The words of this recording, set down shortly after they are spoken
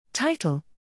Title: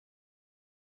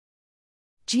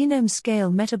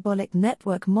 Genome-Scale Metabolic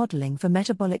Network Modeling for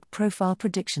Metabolic Profile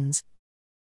Predictions.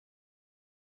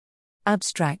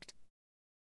 Abstract: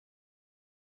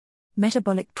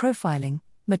 Metabolic profiling,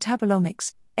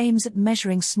 metabolomics, aims at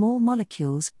measuring small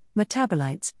molecules,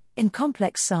 metabolites, in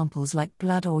complex samples like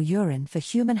blood or urine for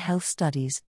human health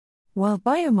studies. While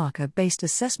biomarker-based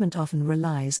assessment often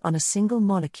relies on a single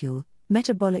molecule,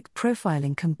 metabolic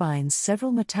profiling combines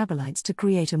several metabolites to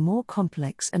create a more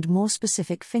complex and more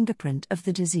specific fingerprint of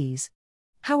the disease.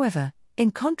 However,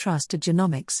 in contrast to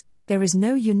genomics, there is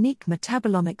no unique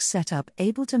metabolomic setup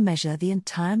able to measure the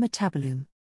entire metabolome.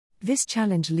 This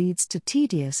challenge leads to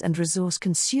tedious and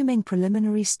resource-consuming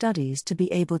preliminary studies to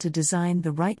be able to design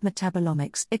the right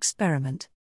metabolomics experiment.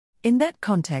 In that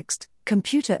context,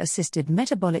 computer-assisted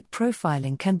metabolic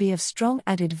profiling can be of strong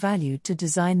added value to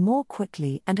design more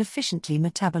quickly and efficiently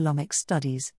metabolomic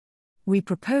studies. We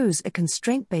propose a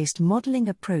constraint-based modeling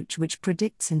approach which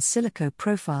predicts in silico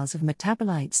profiles of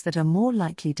metabolites that are more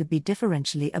likely to be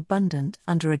differentially abundant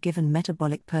under a given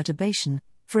metabolic perturbation,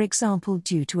 for example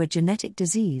due to a genetic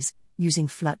disease, using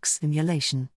flux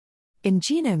simulation. In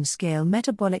genome-scale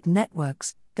metabolic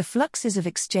networks, the fluxes of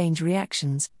exchange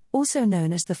reactions, also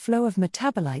known as the flow of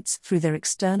metabolites through their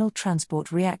external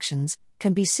transport reactions,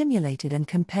 can be simulated and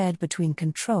compared between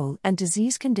control and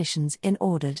disease conditions in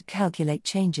order to calculate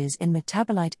changes in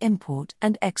metabolite import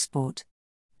and export.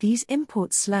 These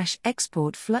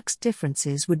import/export flux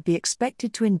differences would be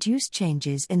expected to induce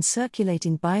changes in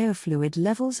circulating biofluid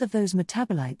levels of those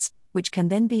metabolites, which can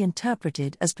then be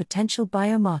interpreted as potential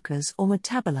biomarkers or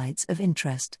metabolites of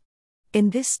interest.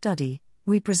 In this study,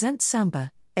 we present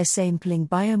SAMBA, a sampling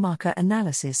biomarker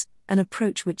analysis, an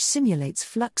approach which simulates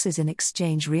fluxes in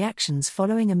exchange reactions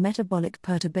following a metabolic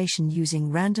perturbation using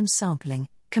random sampling,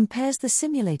 compares the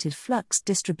simulated flux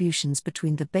distributions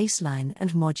between the baseline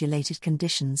and modulated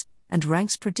conditions, and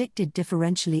ranks predicted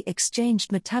differentially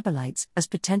exchanged metabolites as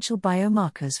potential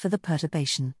biomarkers for the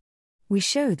perturbation. We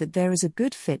show that there is a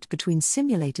good fit between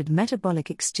simulated metabolic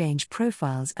exchange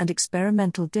profiles and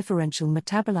experimental differential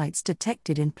metabolites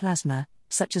detected in plasma,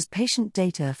 such as patient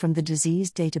data from the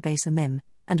disease database AMIM,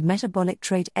 and metabolic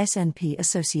trait SNP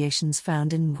associations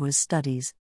found in MWAS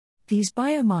studies. These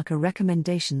biomarker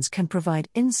recommendations can provide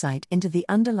insight into the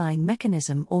underlying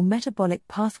mechanism or metabolic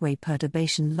pathway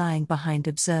perturbation lying behind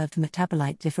observed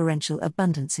metabolite differential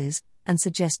abundances, and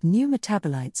suggest new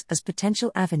metabolites as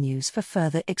potential avenues for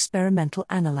further experimental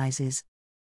analyses.